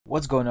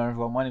What's going on,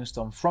 everyone? My name is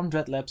Tom from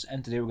Dreadlabs,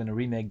 and today we're going to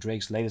remake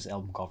Drake's latest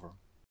album cover.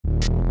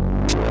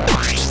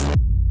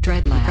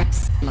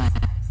 Dreadlabs.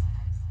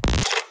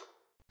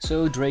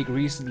 So Drake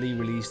recently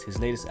released his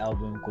latest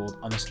album called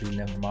Honestly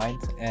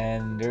Nevermind,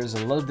 and there's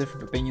a lot of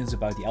different opinions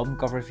about the album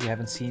cover. If you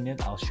haven't seen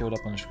it, I'll show it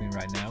up on the screen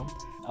right now.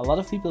 A lot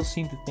of people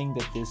seem to think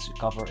that this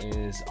cover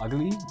is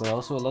ugly, but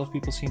also a lot of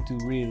people seem to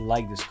really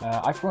like this.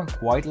 I for one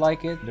quite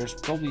like it. There's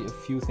probably a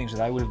few things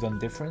that I would have done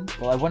different.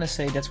 Well, I want to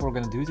say that's what we're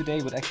going to do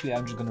today, but actually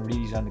I'm just going to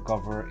redesign the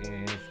cover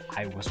if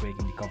I was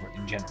making the cover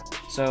in general.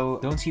 So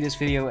don't see this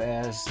video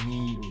as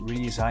me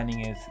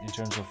redesigning it in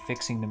terms of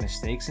fixing the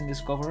mistakes in this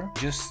cover.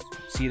 Just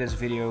see it as a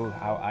video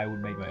how I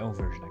would make my own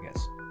version, I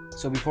guess.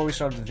 So before we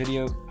start the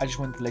video, I just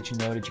wanted to let you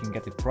know that you can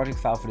get the project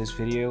file for this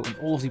video and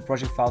all of the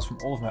project files from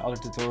all of my other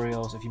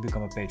tutorials if you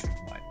become a patron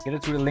of mine. Get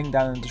it through the link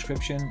down in the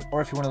description,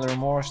 or if you want to learn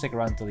more, stick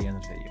around until the end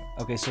of the video.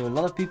 Okay, so a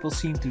lot of people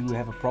seem to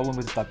have a problem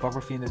with the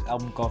typography in this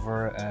album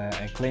cover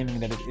and claiming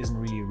that it isn't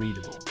really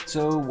readable.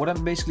 So what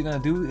I'm basically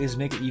going to do is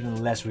make it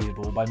even less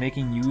readable by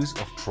making use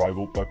of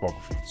tribal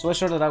typography. So I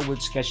started out with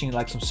sketching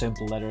like some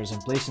simple letters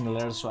and placing the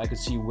letters so I could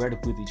see where to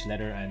put each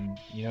letter and,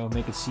 you know,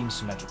 make it seem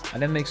symmetrical. I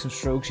then make some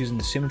strokes using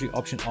the symmetry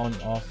option on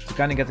and off to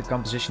kind of get the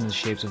composition and the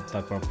shapes of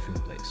the typography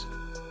in place.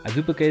 I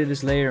duplicated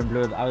this layer and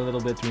blurred it out a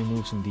little bit to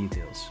remove some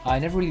details. I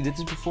never really did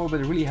this before, but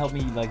it really helped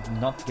me like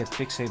not get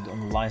fixated on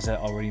the lines that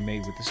I already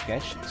made with the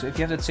sketch. So if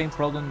you have that same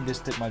problem, this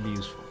tip might be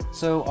useful.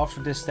 So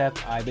after this step,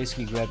 I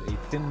basically grabbed a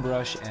thin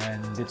brush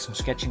and did some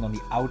sketching on the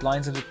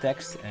outlines of the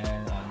text,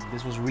 and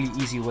this was a really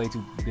easy way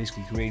to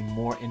basically create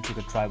more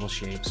intricate tribal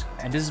shapes.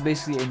 And this is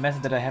basically a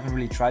method that I haven't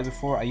really tried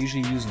before. I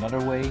usually use another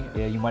way.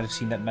 Yeah, you might have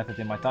seen that method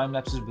in my time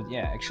lapses, but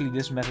yeah, actually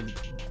this method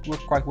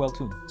worked quite well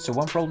too. So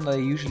one problem that I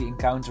usually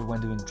encounter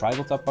when doing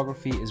tribal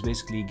typography is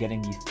basically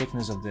getting the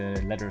thickness of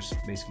the letters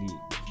basically,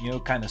 you know,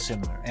 kind of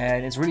similar.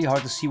 And it's really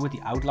hard to see with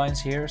the outlines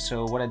here.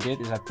 So what I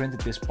did is I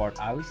printed this part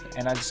out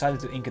and I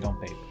decided to ink it on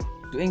paper.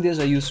 To ink this,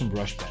 I used some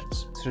brush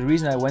pens. So the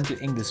reason I went to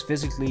ink this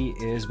physically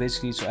is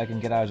basically so I can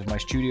get out of my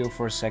studio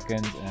for a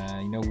second,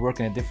 you know, work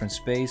in a different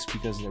space,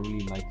 because I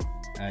really like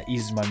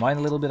eases my mind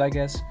a little bit, I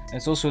guess. And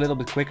it's also a little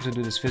bit quicker to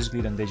do this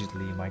physically than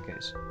digitally in my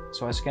case.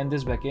 So I scanned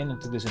this back in and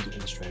took this into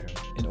Illustrator.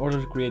 In order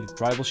to create the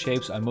tribal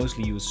shapes, I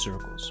mostly use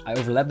circles. I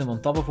overlap them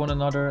on top of one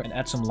another and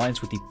add some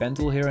lines with the pen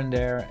tool here and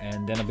there,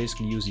 and then I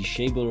basically use the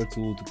shape builder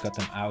tool to cut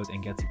them out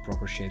and get the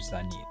proper shapes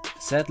that I need.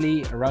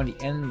 Sadly, around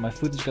the end, my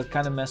footage got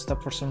kind of messed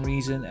up for some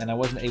reason, and I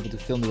wasn't able to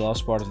film the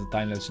last part of the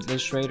time-lapse in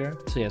Illustrator.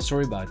 So yeah,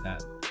 sorry about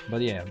that.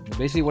 But yeah,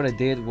 basically what I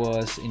did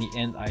was, in the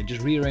end, I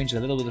just rearranged a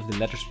little bit of the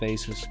letter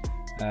spaces,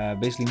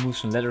 basically moved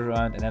some letters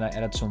around, and then I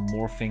added some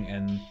morphing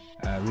and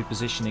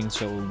repositioning.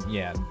 So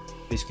yeah,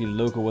 basically the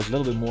logo was a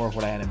little bit more of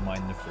what I had in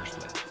mind in the first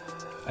place.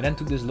 I then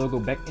took this logo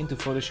back into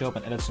Photoshop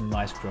and added some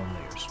nice chrome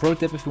layers. Pro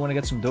tip: if you want to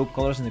get some dope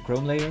colors in the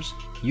chrome layers,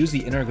 use the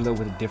inner glow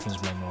with a difference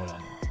blend mode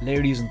on.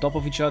 Layer these on top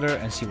of each other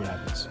and see what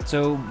happens.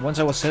 So once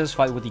I was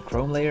satisfied with the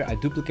chrome layer, I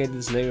duplicated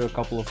this layer a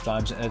couple of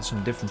times and added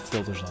some different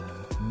filters on them.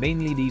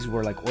 Mainly these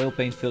were like oil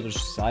paint filters to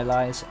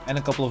stylize and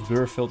a couple of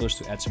blur filters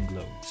to add some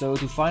glow. So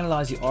to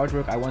finalize the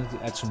artwork, I wanted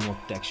to add some more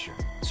texture.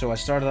 So I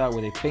started out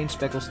with a paint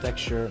speckles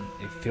texture,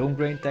 a film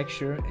grain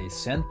texture, a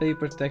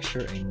sandpaper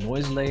texture, a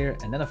noise layer,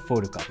 and then a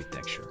photocopy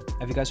texture.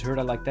 Have you guys heard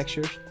I like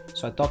textures?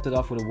 So I topped it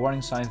off with a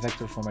warning sign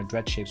vector for my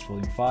Dread Shapes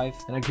Volume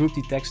 5. Then I grouped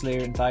the text layer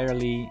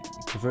entirely,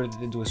 converted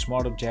it into a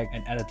smart object,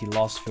 and added the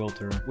last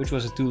filter, which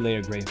was a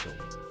 2-layer grain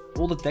filter.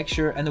 All the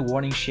texture and the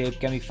warning shape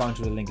can be found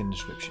through the link in the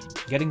description.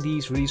 Getting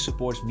these really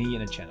supports me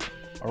and the channel.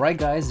 Alright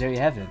guys, there you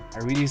have it. I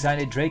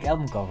redesigned a Drake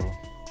album cover.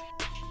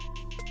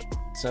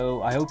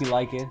 So I hope you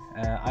like it.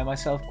 I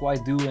myself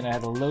quite do, and I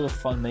had a lot of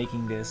fun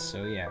making this,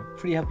 so yeah,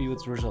 pretty happy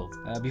with the result.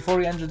 Before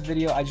we end the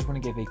video, I just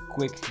want to give a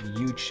quick,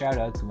 huge shout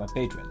out to my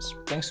patrons.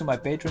 Thanks to my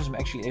patrons, I'm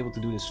actually able to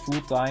do this full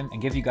time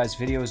and give you guys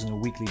videos on a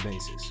weekly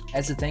basis.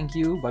 As a thank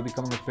you, by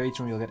becoming a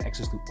patron, you'll get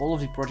access to all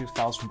of the project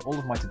files from all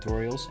of my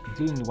tutorials,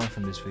 including the one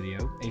from this video,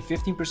 a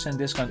 15%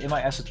 discount in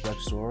my asset web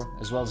store,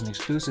 as well as an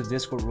exclusive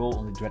Discord role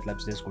on the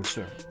Dreadlabs Discord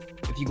server.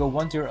 If you go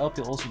 1 tier up,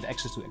 you'll also get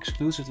access to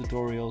exclusive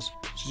tutorials,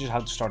 such as how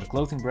to start a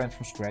clothing brand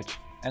from scratch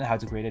and how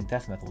to create a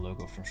death metal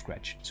logo from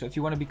scratch. So if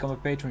you want to become a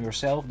patron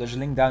yourself, there's a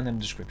link down in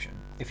the description.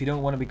 If you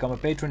don't want to become a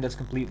patron, that's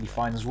completely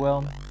fine as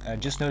well.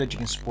 Just know that you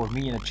can support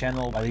me and the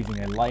channel by leaving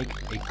a like,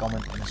 a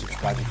comment, and a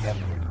subscribe if you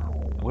haven't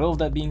already. With all of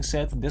that being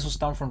said, this was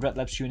Tom from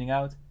Dreadlabs tuning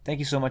out. Thank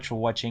you so much for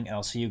watching, and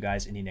I'll see you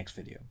guys in the next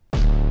video.